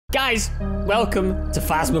Guys, welcome to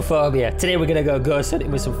Phasmaphobia. Today we're gonna go ghost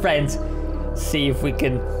hunting with some friends, see if we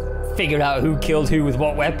can figure out who killed who with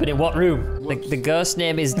what weapon in what room. The ghost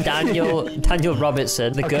name is Daniel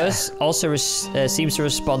Robertson. The ghost also seems to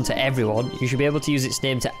respond to everyone. You should be able to use its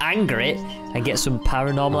name to anger it and get some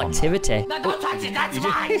paranormal activity. No, don't touch it, that's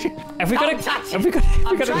mine! Have we got I'm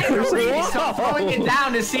trying to read it, so I'm throwing it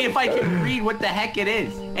down to see if I can read what the heck it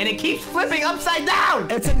is. And it keeps flipping upside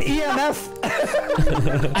down! It's an EMF.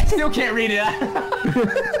 I still can't read it.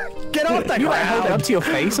 Get off that ground. Hold it up to your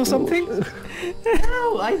face or something?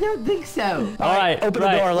 No, I don't think so. Alright, open the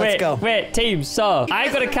door, let's go. Wait, team, so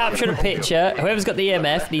I've got to capture a picture. Whoever's got the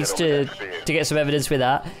EMF needs to get some evidence with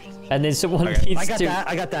that. And then someone needs to...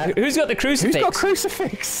 I got that. Who's got the crucifix? Who's got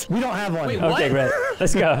crucifix? We don't have one. Wait, Okay, great.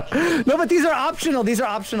 Let's go. No, but these are optional. These are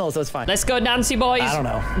optional, so it's fine. Let's go, Nancy boys. I don't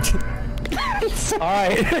know. All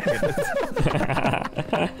right.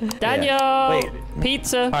 Daniel, Wait.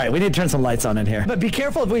 pizza. All right, we need to turn some lights on in here. But be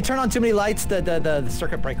careful, if we turn on too many lights, the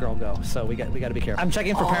circuit breaker will go. So we got to be careful. I'm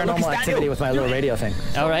checking for paranormal activity with my little radio thing.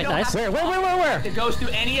 All right, nice. Where? It goes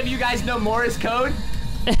through. Any of you guys know Morse code?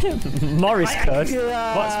 Morris code.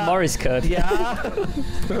 What's Morris code? Yeah.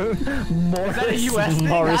 Is that a US thing?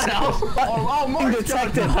 Morse code. Oh, Morse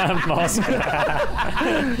detected. Morse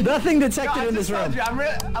code. Nothing detected in this room.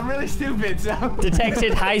 I'm really stupid, so...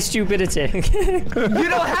 Detected high stupidity. You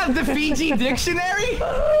don't have the Fiji dictionary?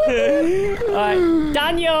 Alright,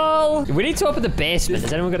 Daniel! We need to open the basement.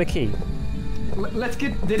 Has anyone got a key? Let's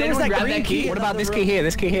get... Did anyone grab that key? What about this key here?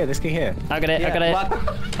 This key here? This key here? I got it, I got it.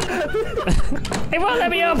 It won't let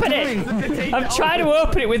me open it! I'm trying to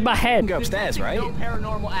open it with my head. Go upstairs, right? No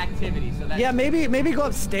paranormal activity, so that's... Yeah, maybe go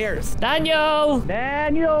upstairs. Daniel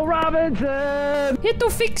Robinson! Here to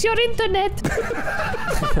fix your internet!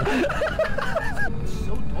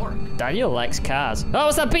 so dark. Daniel likes cars. Oh,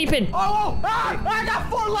 what's that beeping? Oh! I got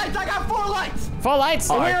 4 lights! I got 4 lights! 4 lights?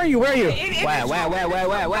 Where are you? Where? Where?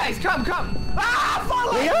 Guys, come! Ah, 4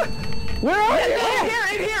 lights! Where are you?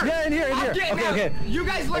 In here! Yeah, in here. Okay. You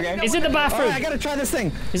guys let me know. It's in the bathroom. Alright, I gotta try this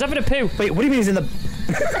thing. He's having a poo. Wait, what do you mean he's in the...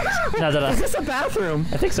 No. Is this a bathroom?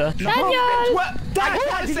 I think so. Daniel! Dad,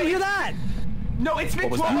 did you hear that? No, it's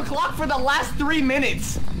been 12 o'clock for the last 3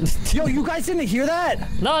 minutes. Yo, you guys didn't hear that?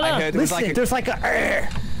 No. I heard there was Listen, like there's like a...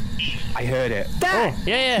 I heard it. Dad!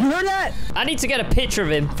 Yeah. You heard that? I need to get a picture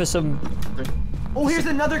of him for some... Oh, here's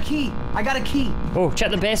another key. I got a key. Oh,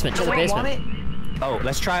 check the basement. Check the basement. Want it? Oh,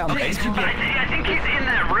 let's try it on the basement. I think he's in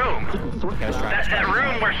that room. Let's try That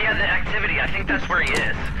room where he had the activity. I think that's where he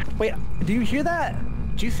is. Wait, do you hear that?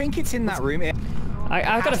 Do you think it's in that room?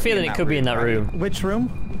 I've got a feeling it could be in that room. Which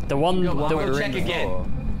room? The one... Go check again.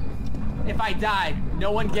 If I die,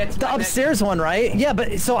 no one gets The upstairs one, right? Yeah,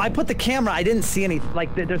 but so I put the camera. I didn't see any.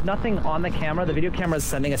 Like, there's nothing on the camera. The video camera is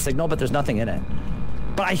sending a signal, but there's nothing in it.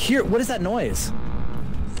 But I hear. What is that noise?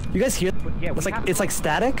 You guys hear? Yeah, it's like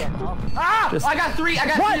static. Ah! I got 3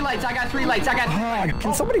 lights. I got 3 lights.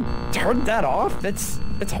 Can somebody turn that off? It's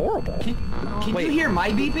horrible. Can you hear my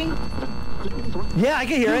beeping? Yeah, I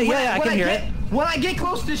can hear it. Yeah, I can hear it. When I get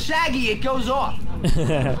close to Shaggy, it goes off.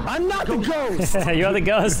 I'm not the ghost. You're the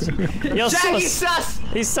ghost. You're Shaggy's sus.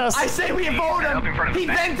 He's sus. I say we vote him. He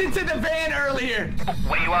vented to the van earlier.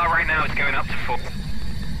 Where you are right now is going up to 4.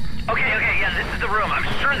 Okay, yeah, this is the room. I'm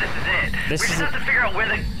sure this is it. We just have to figure out where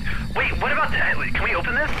the... Wait, what about the... Can we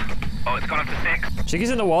open this? Oh, it's gone up to 6.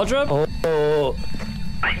 Shiggy's in the wardrobe? Oh.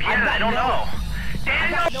 I don't know.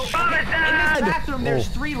 Daniel, In this bathroom, there's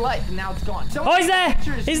 3 lights, and now it's gone. Oh, he's there!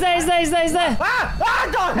 He's there!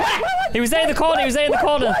 God! He was there in the corner. He was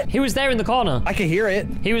there in the corner. I can hear it.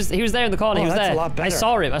 He was there in the corner. He was that's there. a lot better. I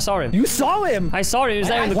saw him. You saw him. I saw him. He was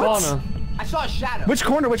there in the corner. I saw a shadow. Which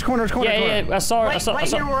corner? Yeah. I saw Right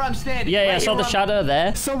here where I'm standing. Yeah, I saw the shadow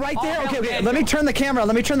there. So right there. Oh, Okay. Let me turn the camera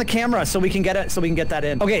so we can get it. So we can get that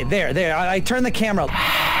in. Okay, there. I turned the camera.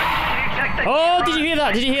 Oh, did you hear that?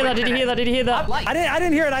 I didn't hear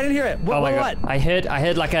it. What? Oh my God. I heard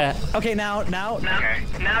like a... Okay, now. Okay, now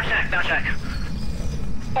check.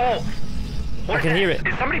 Oh. I can hear it.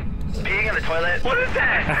 Is somebody peeing in the toilet? What is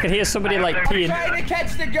that? I can hear somebody like peeing. I'm trying to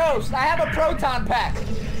catch the ghost. I have a proton pack.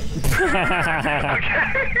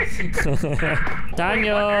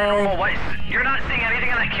 Daniel. What? You're not seeing anything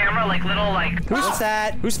on that camera? Like little like... What's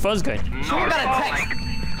that? Who's fuzz going? Someone got a text.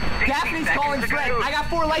 Daphne's calling Fred. I got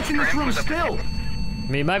 4 lights in this room still. I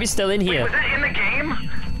mean, it might be still in here. Was that in the game?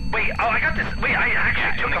 Wait, I got this. Wait, I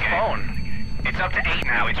actually took a phone. It's up to 8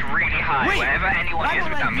 now. It's really high. Wherever anyone is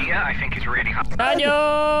with that meter, I think it's really high.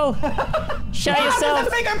 Daniel! Shout yourself! There's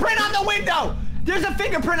a fingerprint on the window! There's a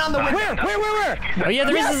fingerprint on the window! Where? Oh yeah,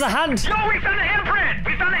 there is. There's a hand. No, we found a handprint!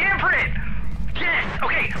 Yes!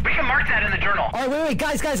 Okay, we can mark that in the journal. All right, wait,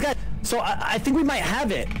 guys. So I think we might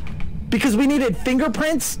have it because we needed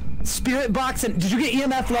fingerprints, spirit box, and did you get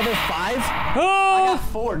EMF level 5? Oh!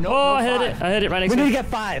 4. No, Oh, no I heard 5. it. I heard it right next We to need me. to get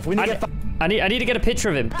 5. We need to get 5. I need to get a picture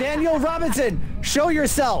of him. Daniel Robinson, show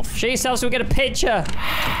yourself. Show yourself so we get a picture.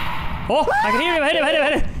 Oh, I can hear him. Hit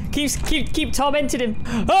him. Keep tormenting him.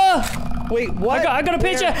 Oh! Wait, what? I got a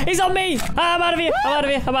picture. He's on me. I'm out of here.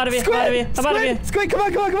 I'm out of here. Squid, come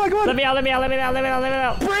on. Let me out.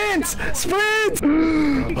 Sprint!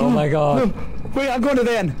 Oh my god. Wait, I'm going to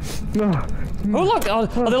the van. Oh look! Oh,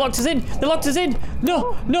 they locked us in.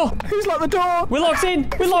 No. Who's locked the door? We're locked in.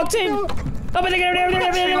 Oh, but he's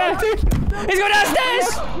going downstairs.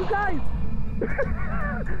 You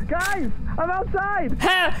guys, I'm outside.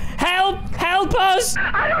 Help us!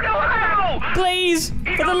 I don't know how! Please,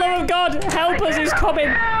 for the love of God, help us! He's coming.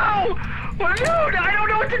 No! Well, dude, I don't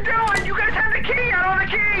know what to do. You guys have the key. I don't have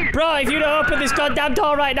the key. Bro, if you don't open this goddamn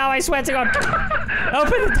door right now, I swear to God.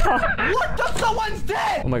 Open the door. What the? Someone's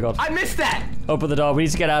dead! Oh my God. I missed that! Open the door. We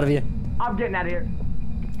need to get out of here. I'm getting out of here.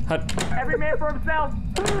 Every man for himself.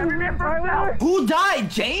 Who died,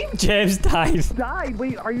 James? James died. Died?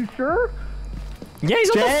 Wait, are you sure? Yeah,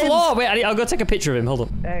 he's on the James. floor. Wait, I'll go take a picture of him. Hold on.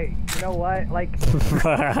 Hey, you know what? Like, Oh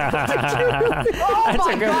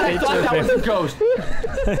my God, I thought that was a ghost.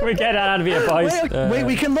 We get out of here, boys. wait,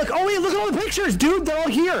 we can look. Oh wait, look at all the pictures, dude. They're all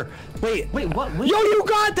here. Wait, what? Yo, you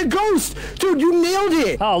got the ghost, dude. You nailed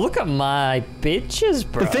it. Oh, look at my bitches,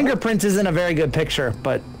 bro. The fingerprints isn't a very good picture,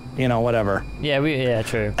 but you know, whatever. Yeah,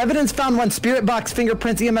 true. Evidence found 1, spirit box,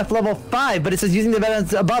 fingerprints, EMF level 5, but it says using the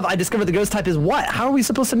evidence above, I discovered the ghost type is what? How are we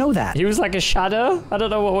supposed to know that? He was like a shadow? I don't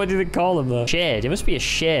know what do they call him though. Shade. It must be a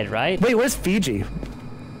shade, right? Wait, where's Fiji?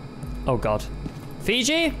 Oh God.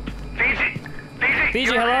 Fiji?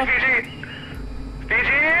 Fiji, hello?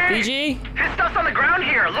 Fiji. Fiji? His stuff's on the ground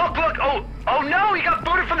here. Look. Oh no, he got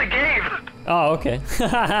booted from the game. Oh, okay.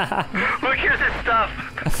 Look, here's his stuff.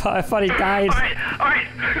 I thought he died. All right.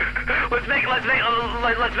 Let's make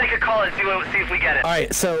a call and see if we get it. All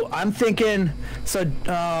right, so I'm thinking, so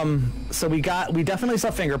we definitely saw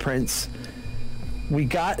fingerprints. We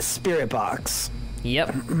got spirit box. Yep.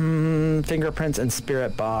 Fingerprints and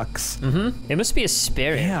spirit box. It must be a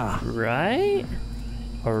spirit. Yeah. Right?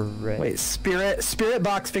 Or right. Wait, spirit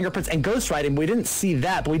box, fingerprints, and ghost writing. We didn't see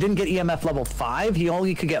that, but we didn't get EMF level 5. He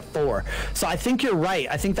only could get 4. So I think you're right.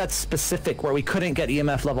 I think that's specific where we couldn't get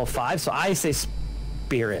EMF level 5. So I say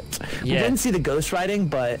spirit. Yeah. We didn't see the ghost writing,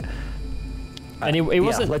 but And he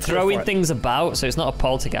wasn't let's go throwing for it. things about, so it's not a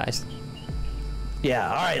poltergeist. yeah.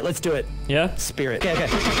 All right, let's do it. Yeah? Spirit. Okay.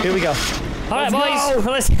 Here we go. All right, boys.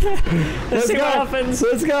 Let's see what happens.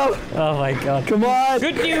 Let's go. Oh my God. Come on.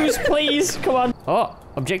 Good news, please. Come on. Oh,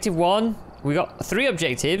 objective 1. We got 3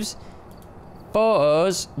 objectives.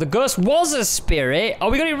 Photos. The ghost was a spirit. Oh,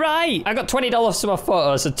 we got it right. I got $20 for my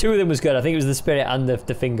photos, so 2 of them was good. I think it was the spirit and the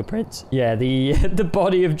fingerprints. Yeah, the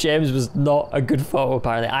body of James was not a good photo,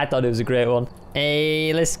 apparently. I thought it was a great one.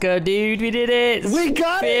 Hey, let's go, dude. We did it. We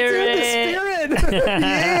got it, dude. The spirit.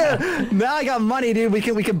 Yeah. Now I got money, dude. We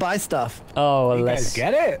can buy stuff. Oh, well, You let's guys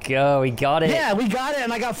get it? go. We got it. Yeah, we got it,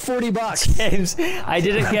 and I got $40. James, I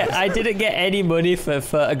didn't get any money for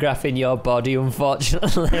photographing your body,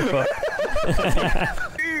 unfortunately. But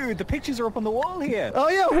Dude, the pictures are up on the wall here. Oh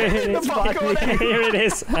yeah, it's the body. here it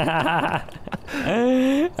is.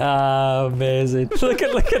 Ah, amazing. Look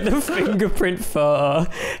at the fingerprint photo.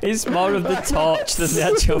 It's more of the torch than the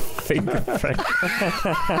actual fingerprint.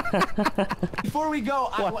 Before we go,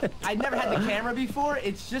 I never had the camera before.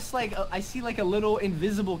 It's just like I see like a little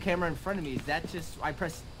invisible camera in front of me. Is that just I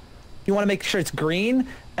press? You want to make sure it's green,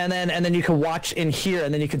 and then you can watch in here,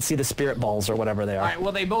 and then you can see the spirit balls or whatever they are. All right.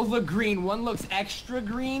 Well, they both look green. One looks extra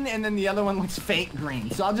green, and then the other one looks faint green.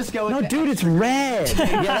 So I'll just go with No, the dude, it's red.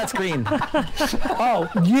 Yeah, that's green. Oh,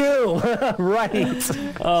 you right,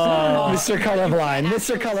 Mr. Colorblind.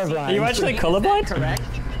 Mr. Colorblind. Are you actually colorblind? correct.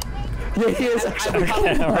 Yeah, he is actually.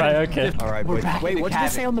 All right, okay. All right, wait, back in the what did they cabin.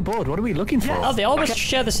 say on the board? What are we looking for? Oh, they almost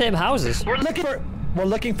share the same houses. We're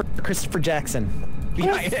looking for Christopher Jackson.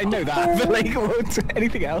 Yeah, I know that, but like,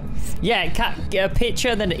 anything else? Yeah, get a picture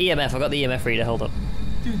and then an EMF. I got the EMF reader. Hold on.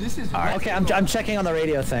 Dude, this is Okay, I'm checking on the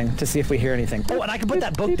radio thing to see if we hear anything. Oh, and I can put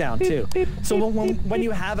that book down too. So when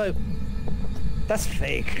you have a, that's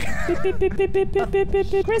fake.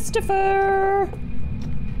 Christopher.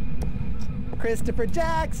 Christopher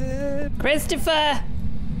Jackson. Christopher.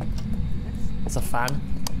 That's a fan.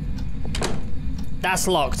 That's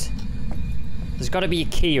locked. There's got to be a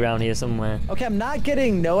key around here somewhere. Okay, I'm not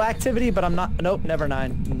getting no activity, but I'm not. Nope, never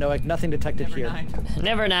 9. No, nothing detected here.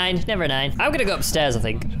 Never 9. I'm gonna go upstairs, I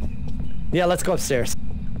think. Yeah, let's go upstairs.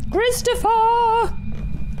 Christopher!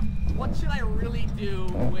 what should I really do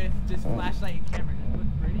with this flashlight and camera? Does it look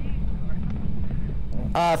pretty?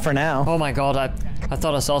 For now. Oh my god, I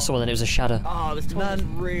thought I saw someone and it was a shadow. Oh, this toilet's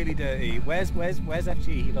really dirty. Where's FG?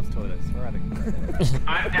 He loves toilets. Where are they?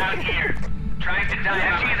 I'm down here. Trying to die.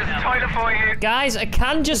 FG, there's a toilet for you. Guys, a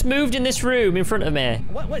can just moved in this room in front of me.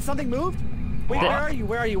 What? Something moved? Wait, where are you?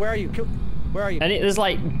 Where are you? Where are you? Where are you? And there's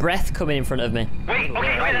like breath coming in front of me. Wait, okay,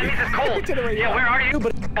 wait, that means it's cold. Yeah, where are you?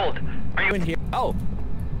 Cold. Are you in here? Oh.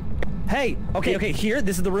 Hey, okay, here.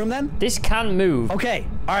 This is the room then? This can move. Okay,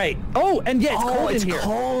 all right. Oh, and yeah, it's cold in here. It's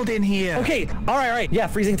cold in here. Okay, all right. Yeah,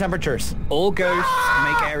 freezing temperatures. All ghosts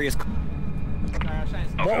make areas.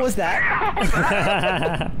 What was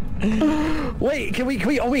that? Wait, can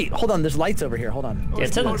we? Oh wait, hold on. There's lights over here. Hold on. Yeah,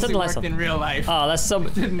 turn the lights on. In real life. Oh, that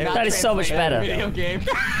is so much better. Video game.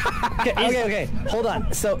 Okay. Hold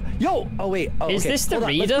on. So, oh wait. Oh, is this the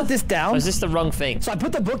reader? Let's put this down. Or is this the wrong thing? So I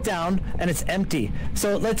put the book down and it's empty.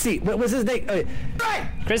 So let's see. What was his name? Right.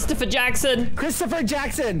 Christopher Jackson. Christopher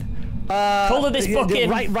Jackson. Color this book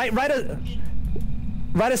in. Write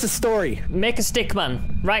us a story. Make a stick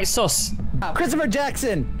man. Write sus. Christopher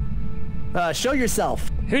Jackson. Show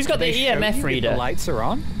yourself. Who's got the EMF reader? The lights are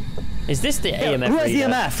on. Is this the EMF who has reader?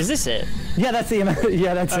 EMF? Is this it? Yeah, that's the EMF.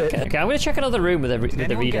 Yeah, that's it. Okay, I'm gonna check another room with the Did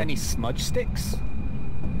anyone reader. get any smudge sticks?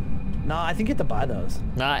 No, I think you have to buy those.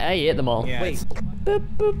 Nah, I ate them all. Yeah. Wait. Boop,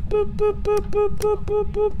 boop, boop, boop, boop, boop,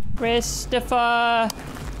 boop, boop. Christopher!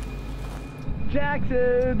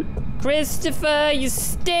 Jackson! Christopher, you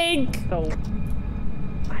stink! So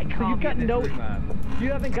you've got you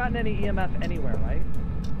haven't gotten any EMF anywhere, right?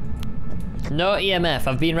 No EMF.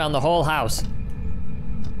 I've been around the whole house.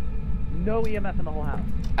 No EMF in the whole house.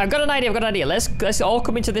 I've got an idea. Let's all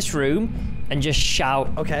come into this room and just shout.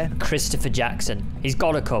 Okay. Christopher Jackson. He's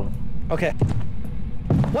gotta come. Okay.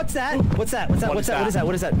 What's that? What's that? Is that?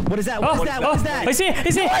 Is he? I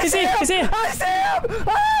see him!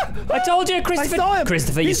 I told you, Christopher. I saw him.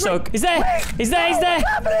 Christopher, you suck. He's there. He's there. What's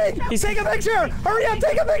happening? Take a picture! Hurry up!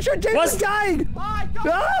 Take a picture! James is dying!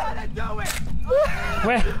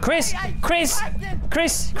 Where? Christopher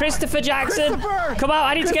Jackson. Christopher! Come out!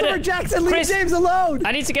 I need to get a. Christopher Jackson, leave James alone!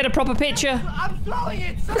 I need to get a proper picture. I'm throwing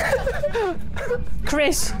it.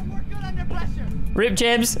 Chris. We're good under pressure. Rip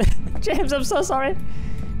James. James, I'm so sorry.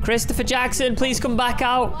 Christopher Jackson, please come back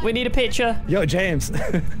out. We need a picture. Yo, James.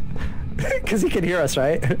 Because he can hear us,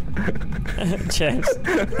 right? James.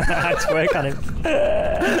 I had to work on him.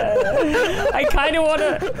 I kind of want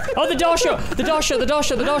to. Oh, the door shut. The door shut. What?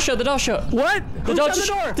 The door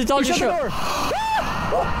shut. The door shut.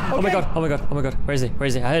 Oh my god. Where is he?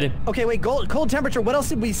 I heard him. Okay, wait, cold temperature. What else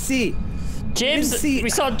did we see? James, we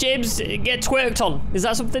saw James get twerked on. Is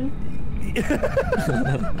that something?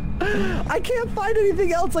 I can't find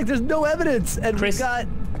anything else. Like, there's no evidence. And Chris,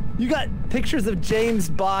 you got pictures of James'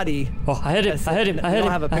 body. Oh, I heard him. I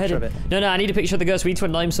don't have a picture of it. No, I need a picture of the ghost. We need to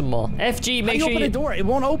annoy him some more. FG, make sure you open the door. It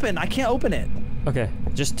won't open. I can't open it. Okay,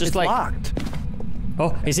 just it's like locked.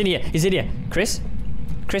 Oh, he's in here.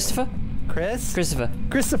 Christopher, come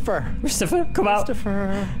out.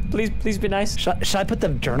 Christopher. Please be nice. Should I put the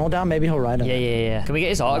journal down? Maybe he'll write it. Yeah. Can we get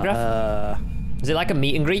his autograph? Is it like a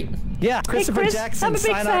meet and greet? Yeah, Christopher Chris, Jackson, I'm a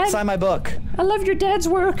big fan. sign my book. I love your dad's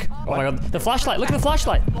work. Oh my god, the flashlight, look at the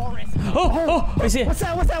flashlight. Oh, he's here. What's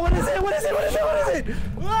that? What is it?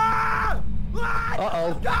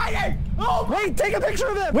 Uh-oh. Oh, wait, take a picture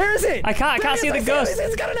of him. Where is it? I can't see the ghost.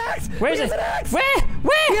 He's got an axe. Where is it? An axe. Where?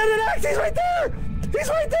 He had an axe. He's right there.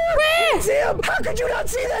 Where? You see him? How could you not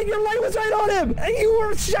see that? Your light was right on him. And you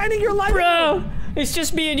were shining your light on him. Bro, it's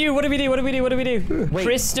just me and you. What do we do? Wait,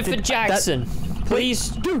 Christopher Jackson. Please.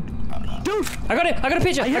 Dude. I got a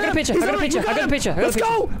picture. I got a picture. Let's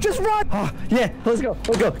go. Just run. Oh, yeah, let's go.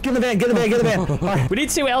 Get in the van. All right. We need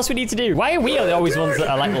to see what else we need to do. Why are we always ones that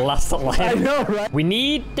are like last alive? I know, right? We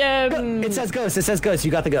need, It says ghost.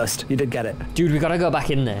 You got the ghost. You did get it. Dude, we gotta go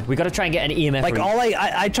back in there. We gotta try and get an EMF Like, read.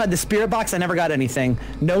 I tried the spirit box. I never got anything.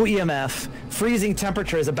 No EMF. Freezing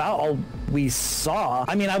temperature is about all we saw.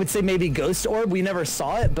 I mean, I would say maybe ghost orb. We never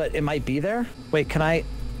saw it, but it might be there. Wait, can I...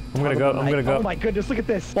 I'm gonna go. Oh my goodness, look at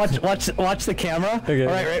this. Watch the camera. Okay.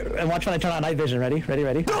 All right, and watch when I turn on night vision. Ready?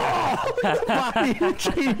 Oh, the body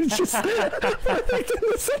change just in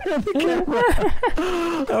the center of the camera.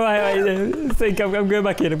 All right. I'm going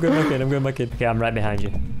back in. Okay, I'm right behind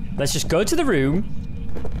you. Let's just go to the room.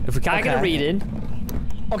 If we can't get a reading.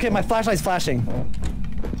 Okay, my flashlight's flashing.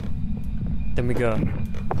 Then we go.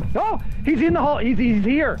 Oh, he's in the hall. He's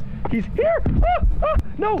here. He's here.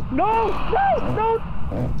 No.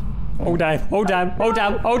 Oh damn.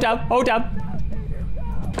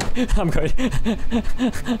 I'm good.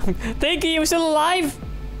 Thank you, you're still alive.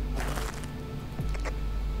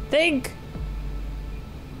 Think!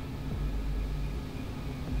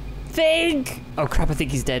 Think! Oh crap, I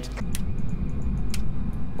think he's dead.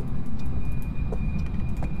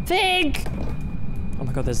 Think! Oh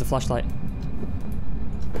my god, there's the flashlight.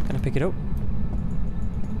 Can I pick it up?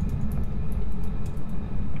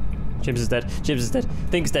 James is dead. James is dead.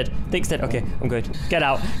 Think's dead. Think's dead. Okay, I'm good. Get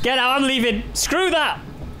out. Get out. I'm leaving. Screw that.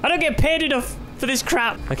 I don't get paid enough for this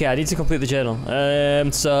crap. Okay, I need to complete the journal.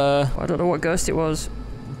 So I don't know what ghost it was.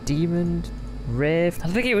 Demon, rave. I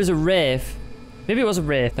think it was a rave. Maybe it was a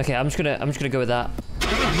rave. Okay, I'm just gonna go with that.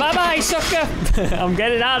 Bye bye, sucker. I'm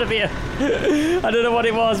getting out of here. I don't know what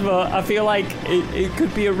it was, but I feel like it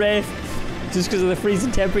could be a rave, just because of the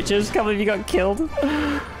freezing temperatures. Can't believe you got killed.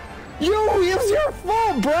 Yo, it was your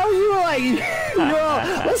fault, bro. You were like,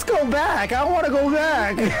 yo, let's go back. I want to go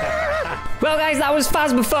back. Well, guys, that was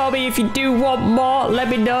Phasmaphobia. If you do want more, let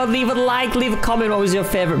me know. Leave a like, leave a comment. What was your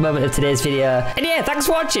favorite moment of today's video? And yeah, thanks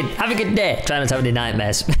for watching. Have a good day. Try not to have any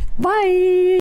nightmares. Bye.